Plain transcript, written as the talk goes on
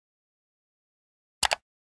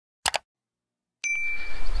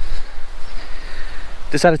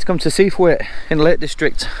decided to come to Seathwaite in Lake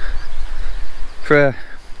District for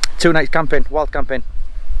 2 nights camping, wild camping.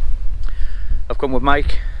 I've come with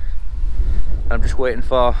Mike and I'm just waiting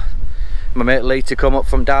for my mate Lee to come up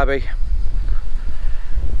from Derby,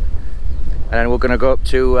 and then we're going to go up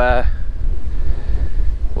to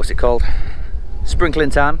what's it called, Sprinkling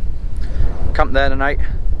Tarn, camp there tonight,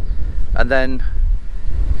 and then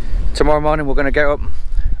tomorrow morning we're going to get up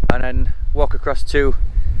and then walk across to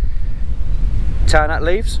Tarn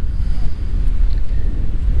Leaves.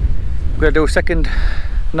 We're going to do a second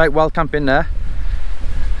night wild camping there.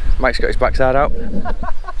 Mike's got his backside out.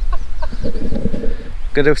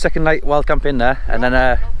 Gonna do a second night wild camping there, and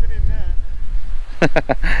then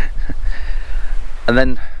and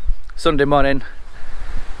then Sunday morning,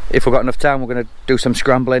 if we've got enough time, we're gonna do some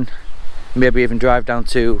scrambling, maybe even drive down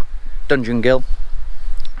to Dungeon Gill.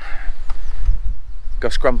 Go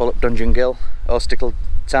scramble up Dungeon Gill or Sprinkling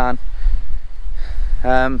Tarn.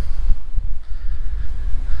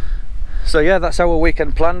 So yeah, that's our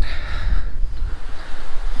weekend planned.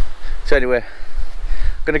 So anyway,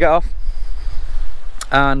 I'm gonna get off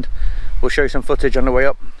and we'll show you some footage on the way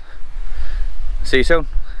up. See you soon.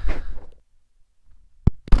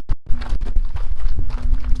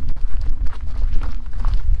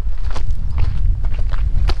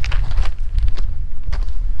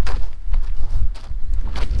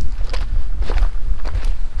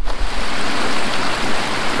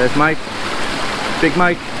 There's Mike, Big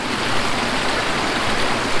Mike.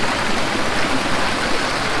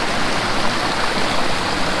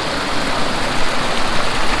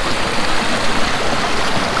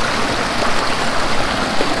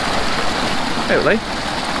 Hey Lee.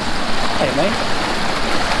 Hey mate.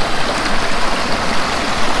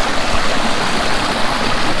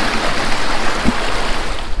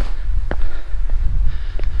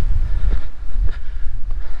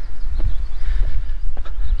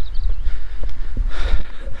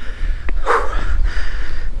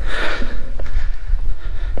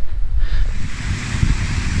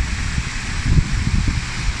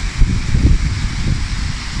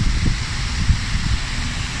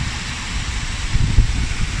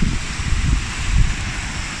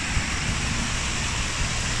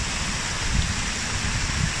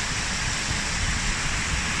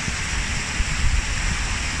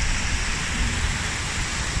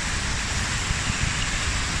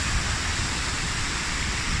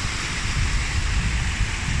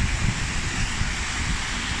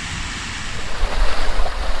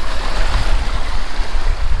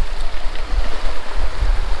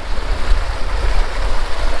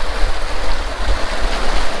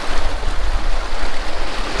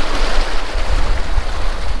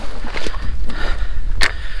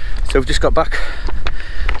 So we've just got back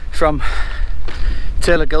from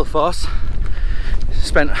Taylor Gill Force.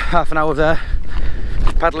 Spent half an hour there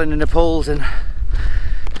paddling in the pools and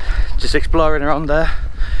just exploring around there.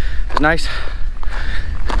 It was nice.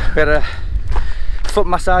 We had a foot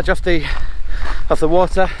massage off the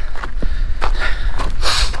water.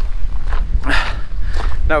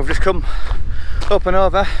 Now we've just come up and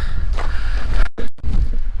over.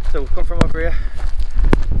 So we've come from over here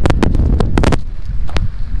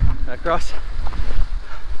across.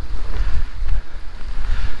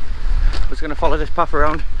 We're just going to follow this path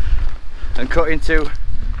around and cut into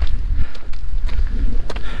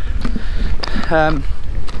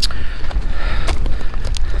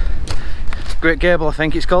Great Gable, I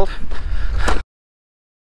think it's called.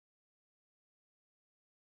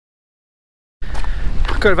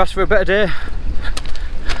 Could have asked for a better day.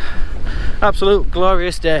 Absolute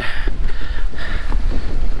glorious day.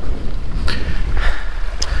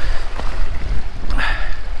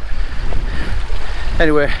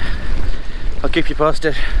 Anyway, I'll keep you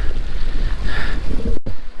posted.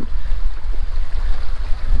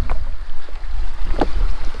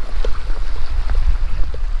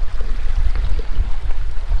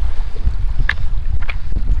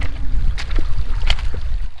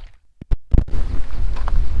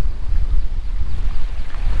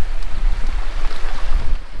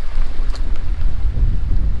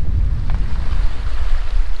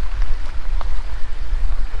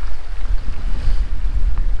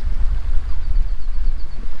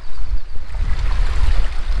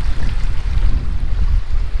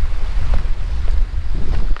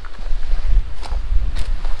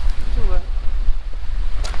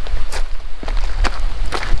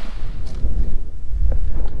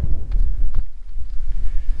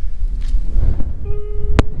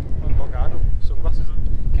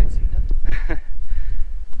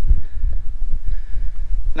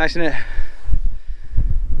 Nice, isn't it?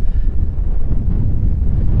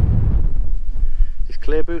 Just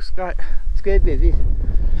clear blue sky. It's good, busy.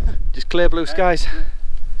 Just clear blue skies.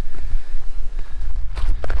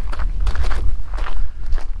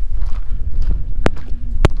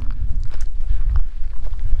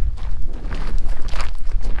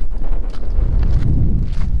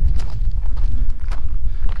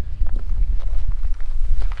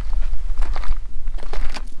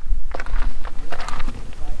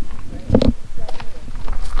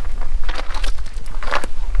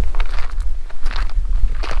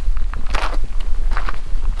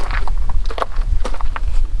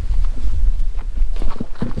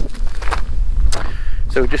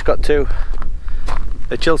 So we've just got to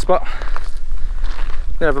a chill spot.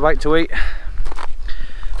 We're gonna have a bite to eat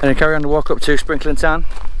and then carry on the walk up to Sprinkling Tarn.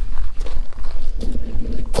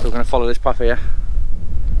 So we're gonna follow this path here,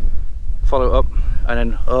 follow it up and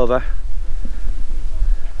then over.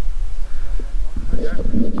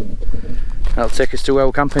 That'll take us to where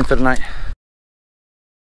we're camping for the night.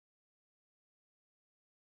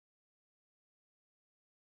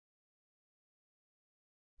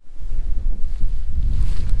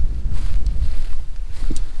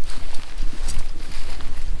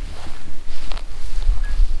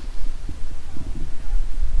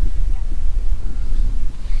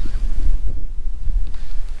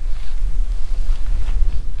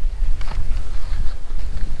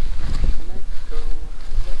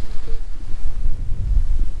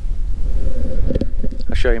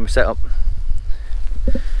 Show you my setup.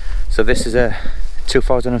 So this is a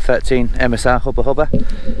 2013 MSR Hubba Hubba.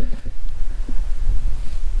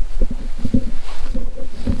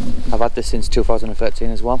 I've had this since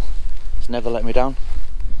 2013 as well. It's never let me down.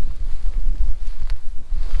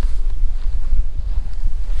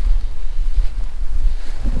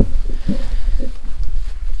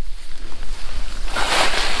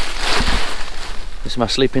 This is my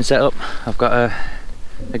sleeping setup. I've got a,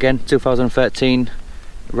 again, 2013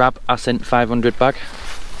 Rab Ascent 500 bag,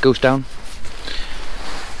 goose down.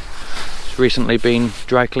 It's recently been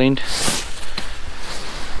dry cleaned.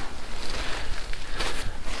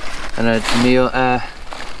 And a Neo Air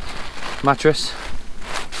mattress.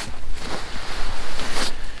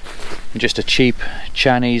 And just a cheap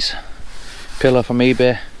Chinese pillow from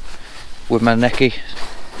eBay with my necky,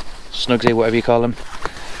 snugsy, whatever you call them,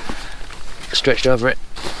 stretched over it.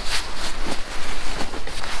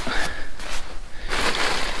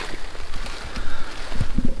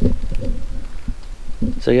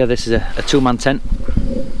 So yeah, this is a two-man tent.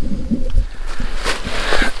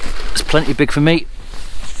 It's plenty big for me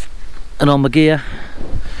and all my gear.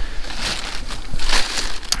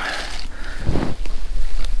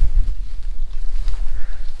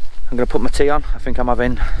 I'm going to put my tea on. I think I'm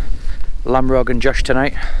having lamb rogan josh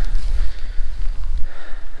tonight.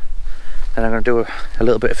 And I'm going to do a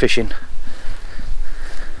little bit of fishing.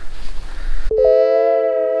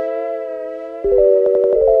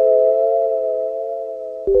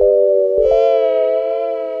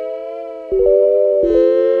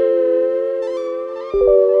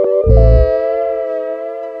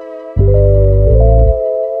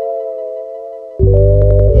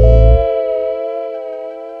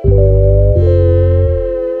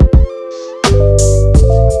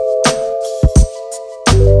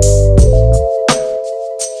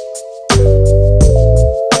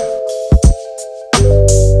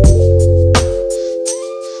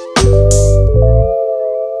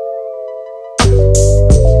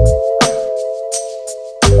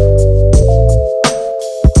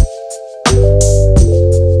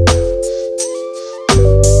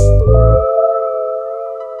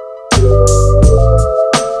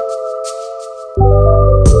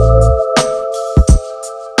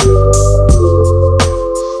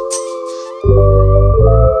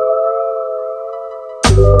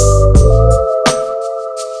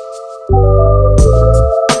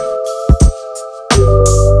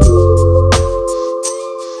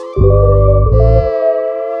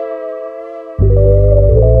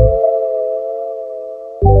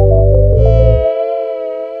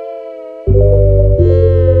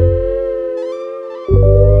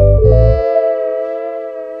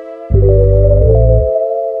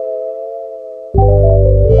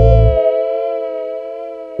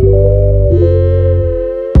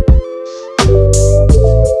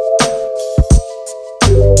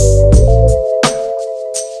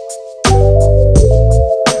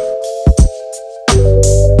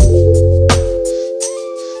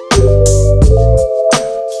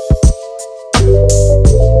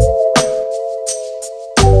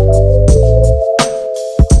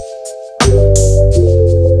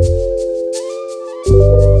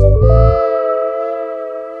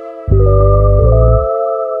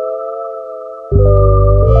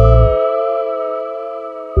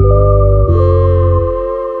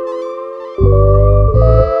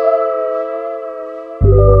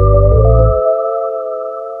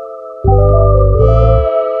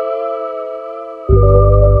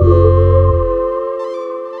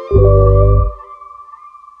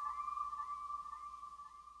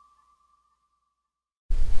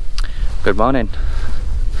 Morning.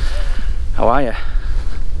 How are you?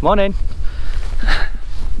 Morning.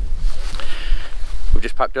 We've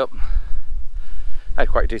just packed up. I had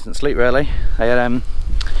quite a decent sleep really. I had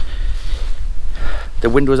the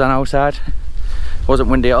wind was on our side. It wasn't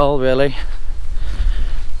windy at all really.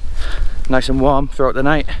 Nice and warm throughout the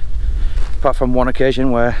night. Apart from one occasion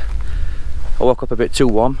where I woke up a bit too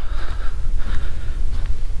warm.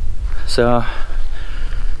 So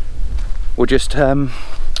we're just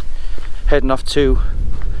heading off to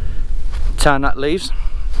Tarn at Leaves.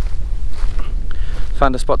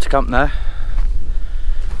 Found a spot to camp there.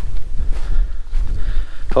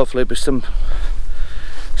 Hopefully with some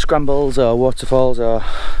scrambles or waterfalls or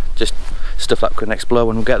just stuff that we can explore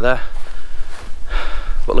when we get there.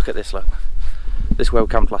 But look at this, look. This is where we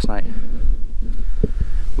camped last night.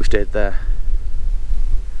 We stayed there.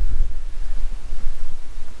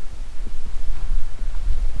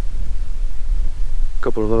 A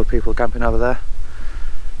couple of other people camping over there.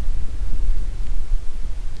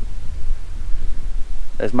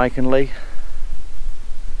 There's Mike and Lee.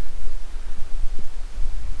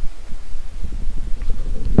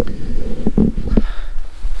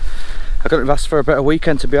 I couldn't have asked for a better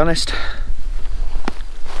weekend, to be honest.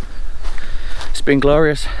 It's been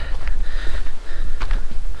glorious.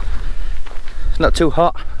 It's not too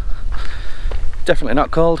hot. Definitely not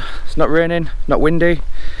cold. It's not raining, not windy.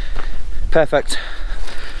 Perfect.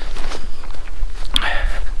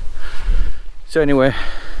 So anyway,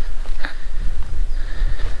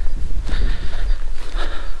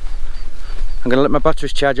 I'm going to let my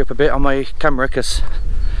batteries charge up a bit on my camera because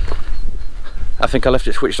I think I left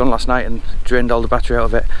it switched on last night and drained all the battery out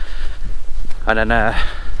of it. And then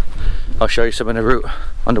I'll show you some of the route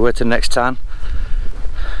on the way to the next town.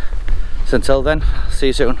 So until then, see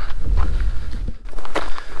you soon.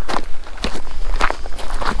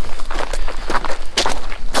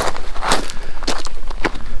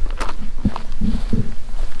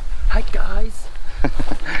 Hi guys!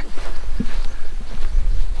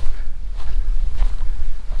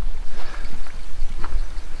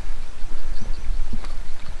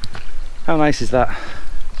 How nice is that?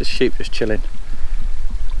 Just sheep just chilling.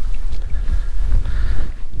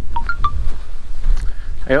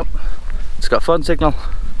 Yep, it's got a phone signal.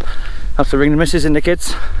 Have to ring the missus and the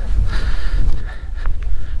kids.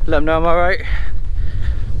 Let them know I'm alright.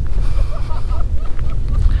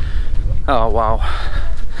 Oh wow.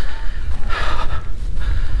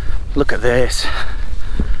 Look at this.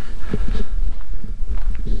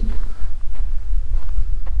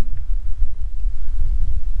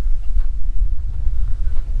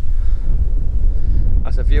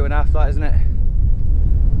 That's a view and a half, that, isn't it?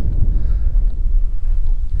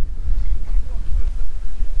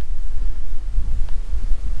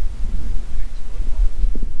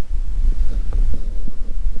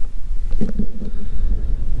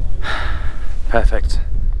 Perfect.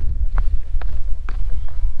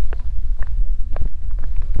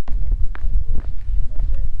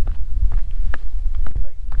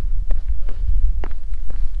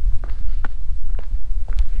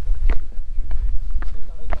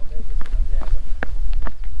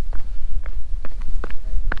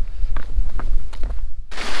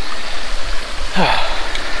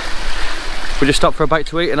 We just stopped for a bite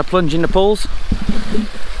to eat and a plunge in the pools.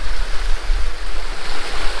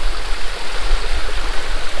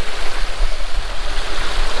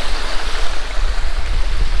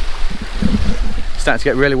 It's starting to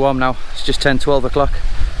get really warm now. It's just 10-12 o'clock.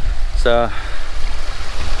 So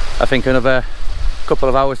I think another couple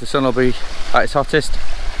of hours the sun will be at its hottest.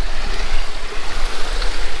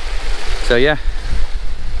 So yeah,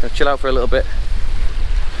 I'll chill out for a little bit.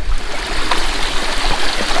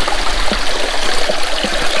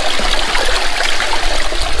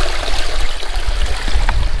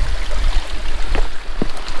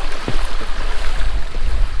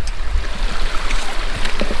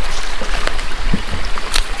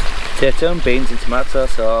 Potato and beans and tomato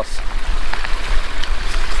sauce.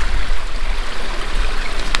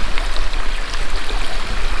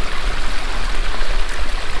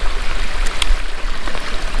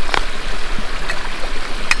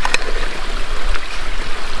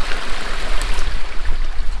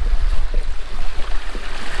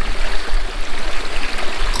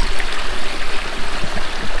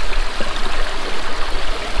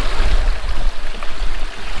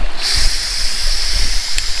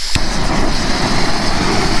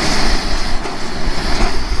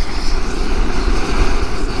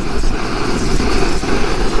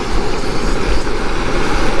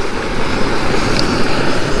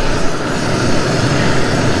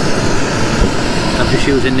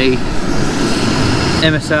 Using the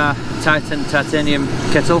MSR Titan titanium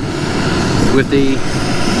kettle. with the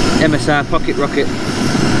MSR pocket rocket.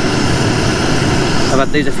 I've had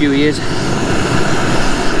these a few years.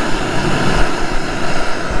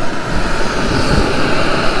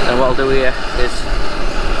 And what I'll do here is,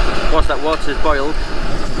 once that water's boiled,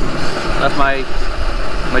 that's my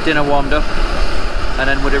dinner warmed up, and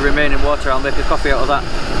then with the remaining water I'll make a coffee out of that.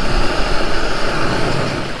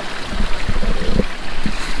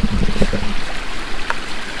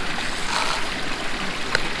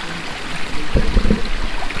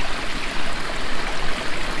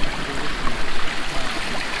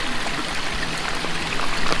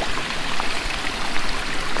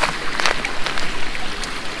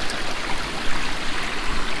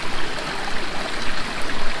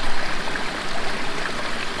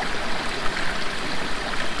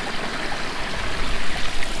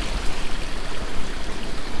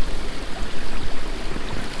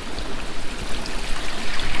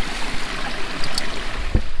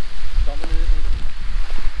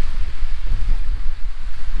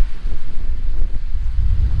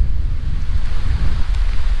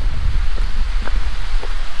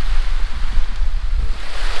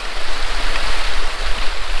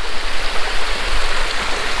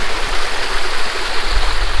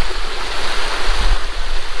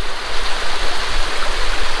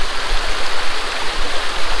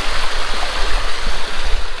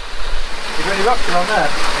 Rocks around there.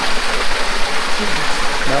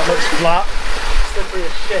 No, it looks flat. Slippery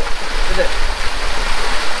as shit, is it?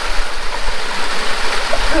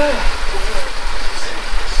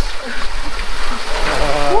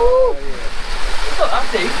 Woo! It's not that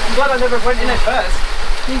deep. I'm glad I never went in it first.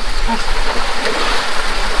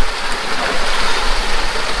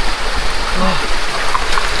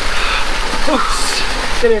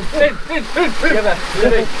 Get in. Together.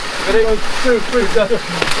 Ready? Ready? 1, 2, 3, go.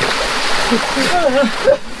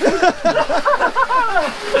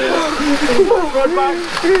 Run back.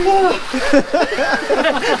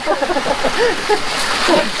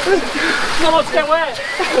 No, let's get wet.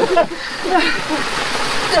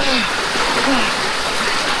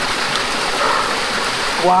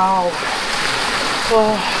 Wow.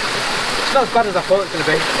 Oh. It's not as bad as I thought it was going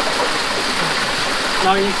to be.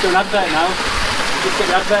 Now you need to do an advert now. Just get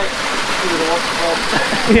the advert. With the waterfall.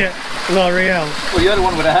 Yeah. L'Oreal. Well, you're the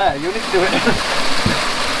one with the hair, you need to do it.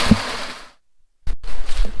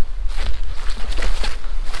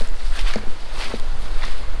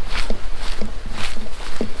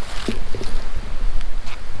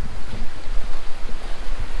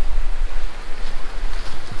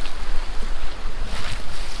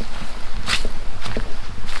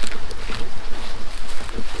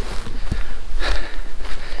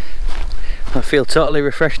 I feel totally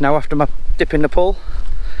refreshed now after my dip in the pool.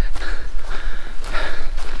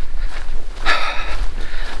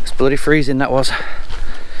 It's bloody freezing, that was.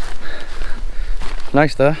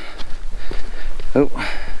 Nice though. Oh,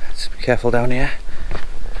 let's be careful down here.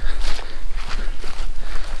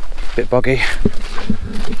 Bit boggy.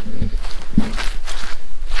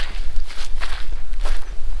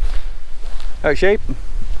 Oh, sheep.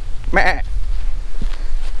 Meh.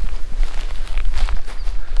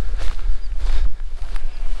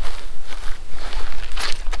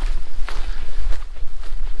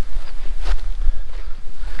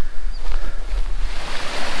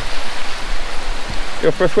 Go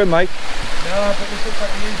for a swim, mate. No, but this looks like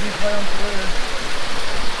the easiest way onto the river.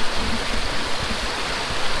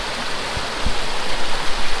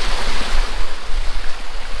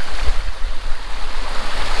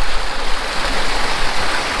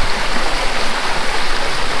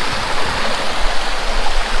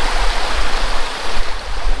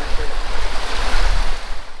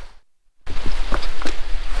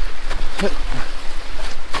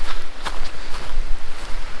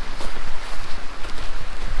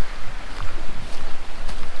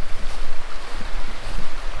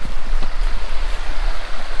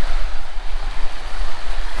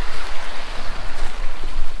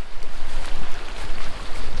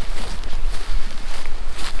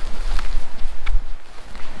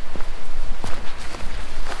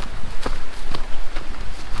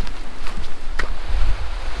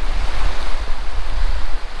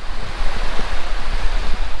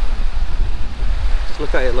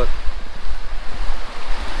 Look at it, look.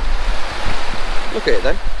 Look at it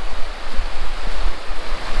then.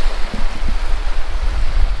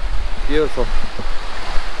 Beautiful.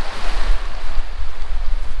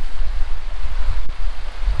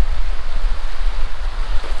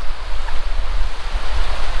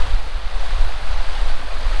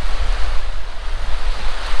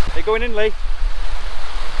 Are you going in, Lee?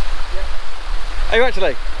 Yeah. Are you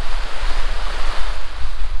actually?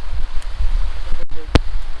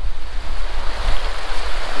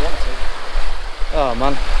 Oh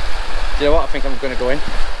man, do you know what? I think I'm going to go in.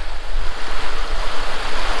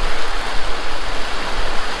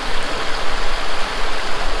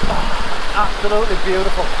 Absolutely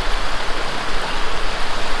beautiful.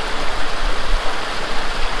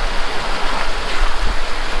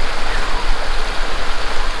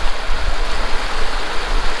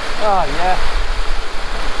 Oh yeah.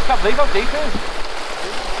 Can't believe how deep it is.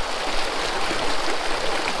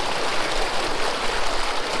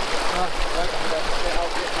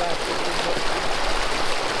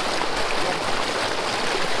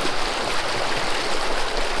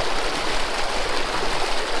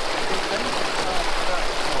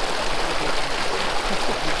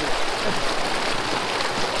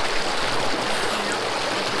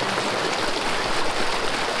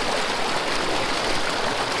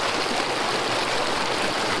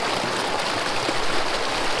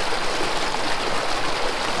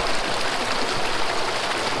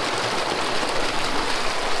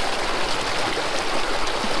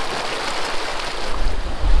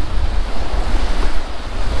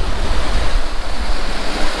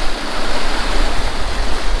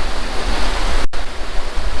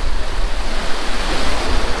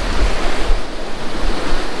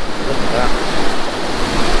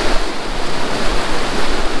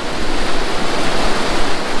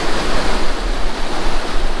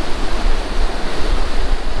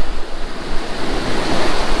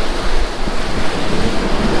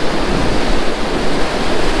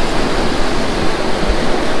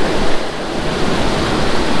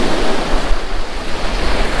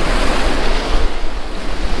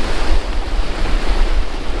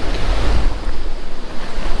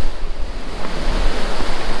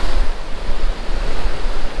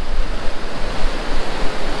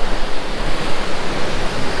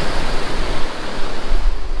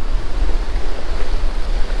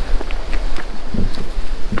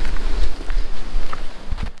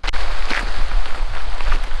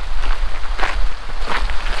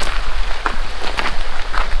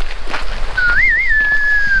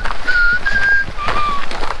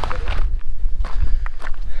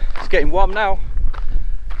 Getting warm now.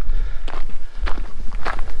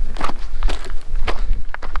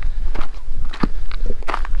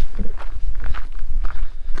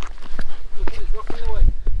 Look at this rock in the way.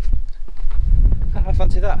 I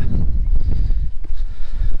fancy that.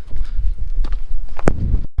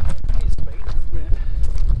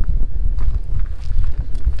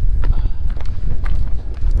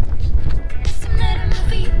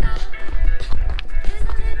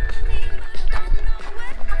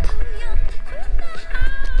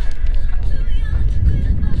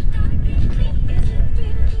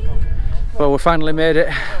 Well, we finally made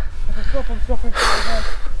it.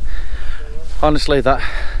 Honestly, that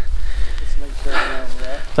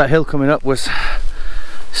hill coming up was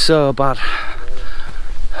so bad.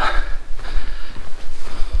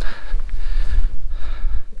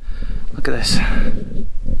 Look at this.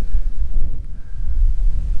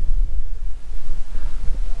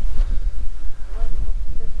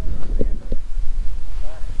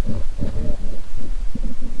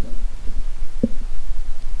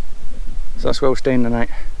 So that's where we're staying tonight.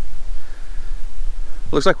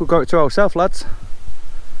 Looks like we've got it to ourselves, lads.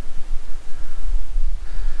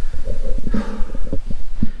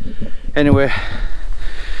 Anyway,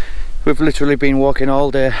 we've literally been walking all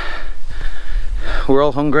day. We're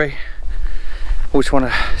all hungry. We just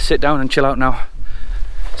want to sit down and chill out now.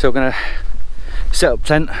 So we're going to set up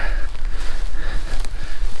tent.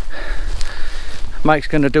 Mike's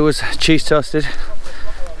going to do us cheese toasted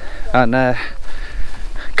and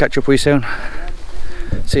catch up with you soon.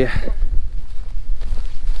 See ya.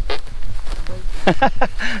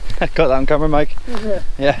 Got that on camera, Mike?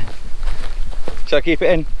 Yeah. Shall I keep it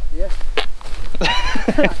in? Yeah.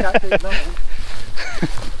 I can't keep nothing.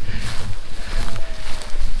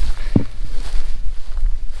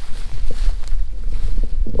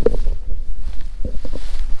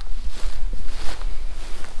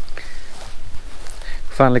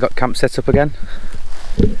 Finally got camp set up again.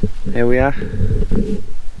 Here we are.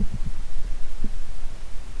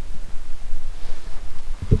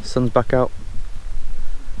 Sun's back out.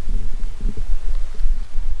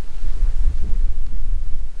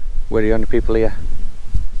 We're the only people here.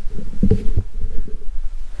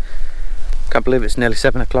 Can't believe it's nearly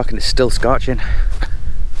 7 o'clock and it's still scorching.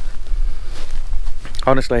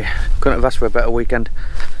 Honestly, couldn't have asked for a better weekend.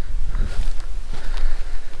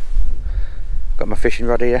 Got my fishing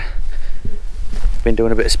rod here. Been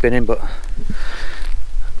doing a bit of spinning, but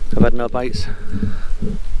I've had no bites.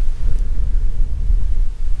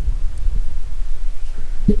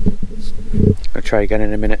 I'll try again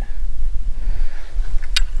in a minute.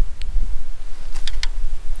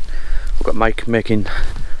 got Mike making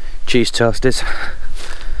cheese toasties.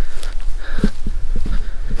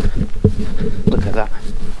 Look at that.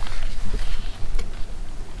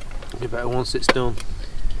 You better once it's done.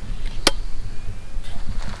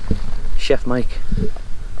 Chef Mike.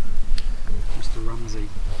 Mr. Ramsay.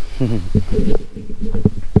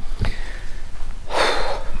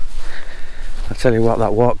 I tell you what,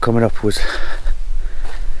 that walk coming up was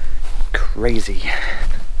crazy.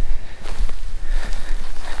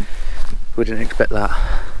 We didn't expect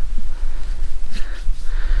that.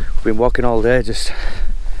 We've been walking all day, just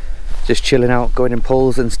chilling out, going in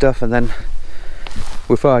pulls and stuff, and then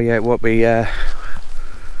we thought, yeah, it won't be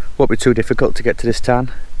too difficult to get to this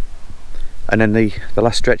town. And then the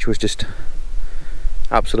last stretch was just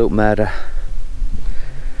absolute murder.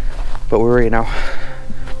 But we're here now.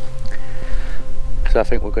 So I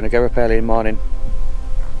think we're going to get up early in the morning,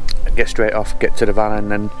 get straight off, get to the van, and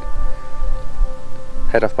then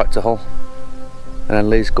head off back to Hull. And then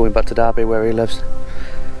Lee's going back to Derby where he lives.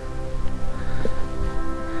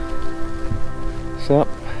 So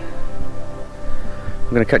I'm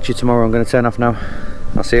going to catch you tomorrow. I'm going to turn off now.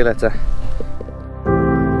 I'll see you later.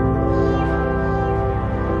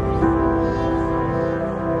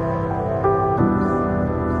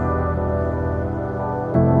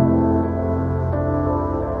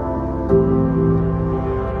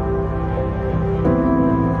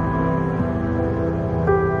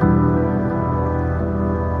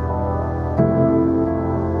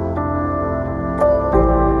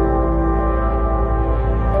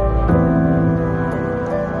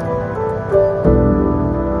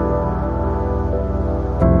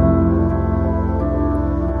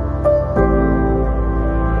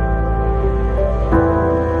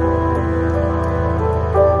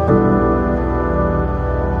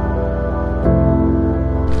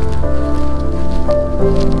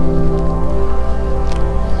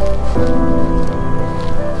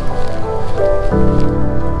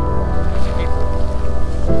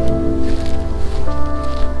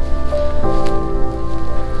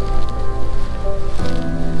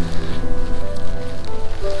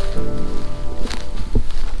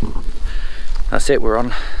 That's it, we're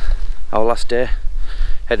on our last day,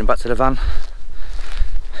 heading back to the van.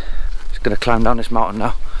 Just going to climb down this mountain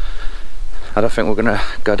now. I don't think we're going to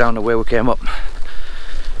go down the way we came up.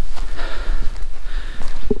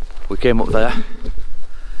 We came up there,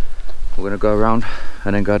 we're going to go around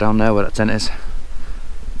and then go down there where that tent is.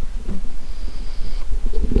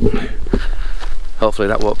 Hopefully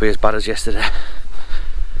that won't be as bad as yesterday.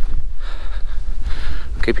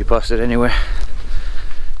 I'll keep you posted anyway.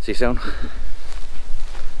 See you soon.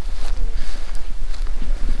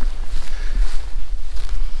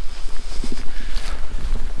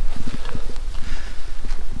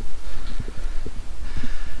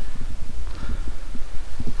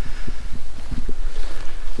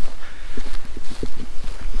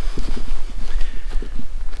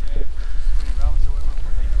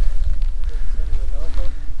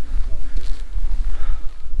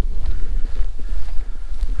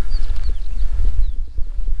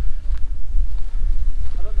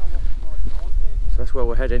 That's where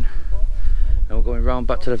we're heading, and we're going round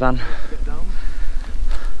back to the van.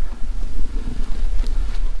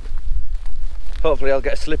 Hopefully I'll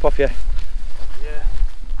get a slip off you.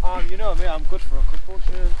 Yeah. You know me, I'm good for a couple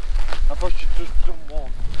soon. I thought you'd just done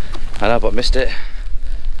one. I know, but missed it.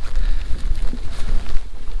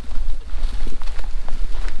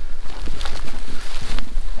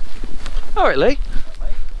 Alright Lee,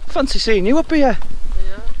 fancy seeing you up here.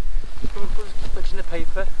 Yeah, put in the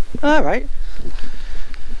paper. Alright.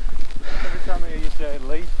 Every time I hear you say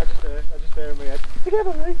Lee, I just hear in my head,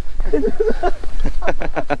 together Lee.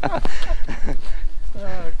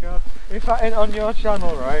 Oh god. If I ain't on your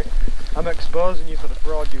channel, right, I'm exposing you for the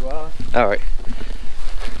fraud you are. Alright.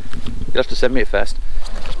 You'll have to send me it first.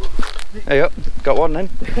 There you go, got one then.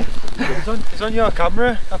 It's on your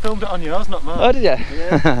camera. I filmed it on yours, not mine. Oh, did you?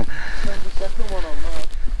 Yeah. Filmed the second one on mine.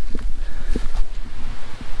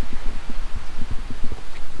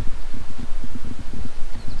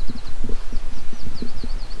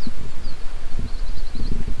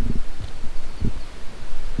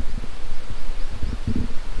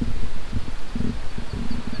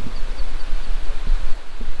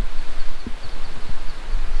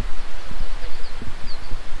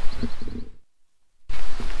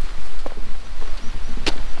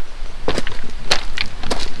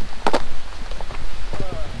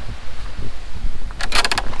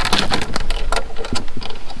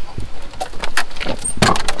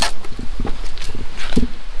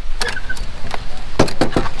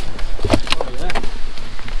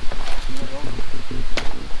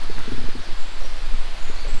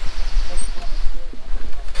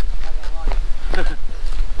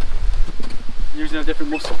 using a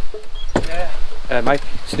different muscle. Yeah. Mike,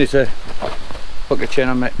 just need to hook your chin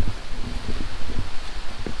on, mate.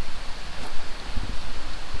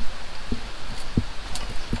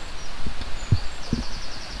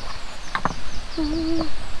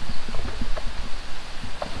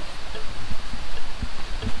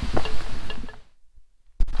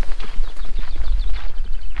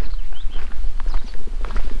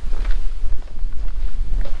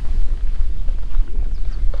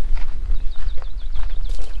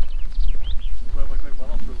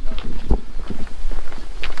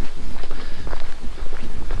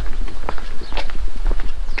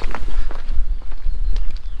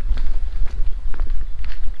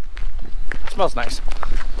 Smells nice.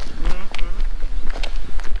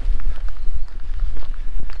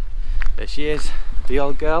 There she is, the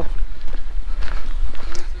old girl.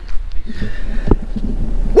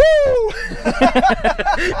 Woo!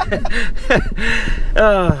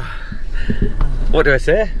 Oh. What do I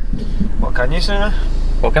say? What can you say?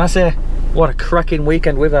 What can I say? What a cracking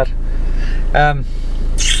weekend we've had.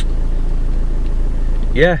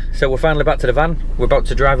 Yeah, so we're finally back to the van. We're about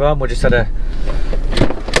to drive home. We just had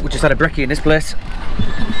a brekkie in this place.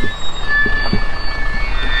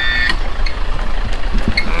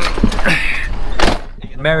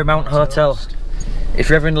 Marymount Hotel. If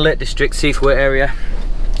you're ever in the Lake District, Seathwaite area,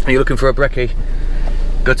 and you're looking for a brekkie,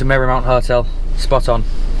 go to Marymount Hotel. Spot on.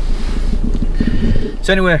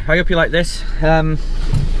 So anyway, I hope you like this. If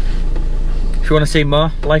you want to see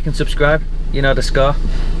more, like and subscribe. You know the score.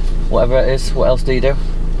 Whatever it is, what else do you do?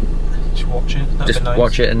 Just watch it. That'd just be nice.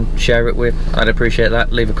 Watch it and share it with. I'd appreciate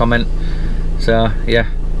that. Leave a comment. So yeah,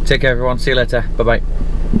 take care everyone. See you later. Bye bye.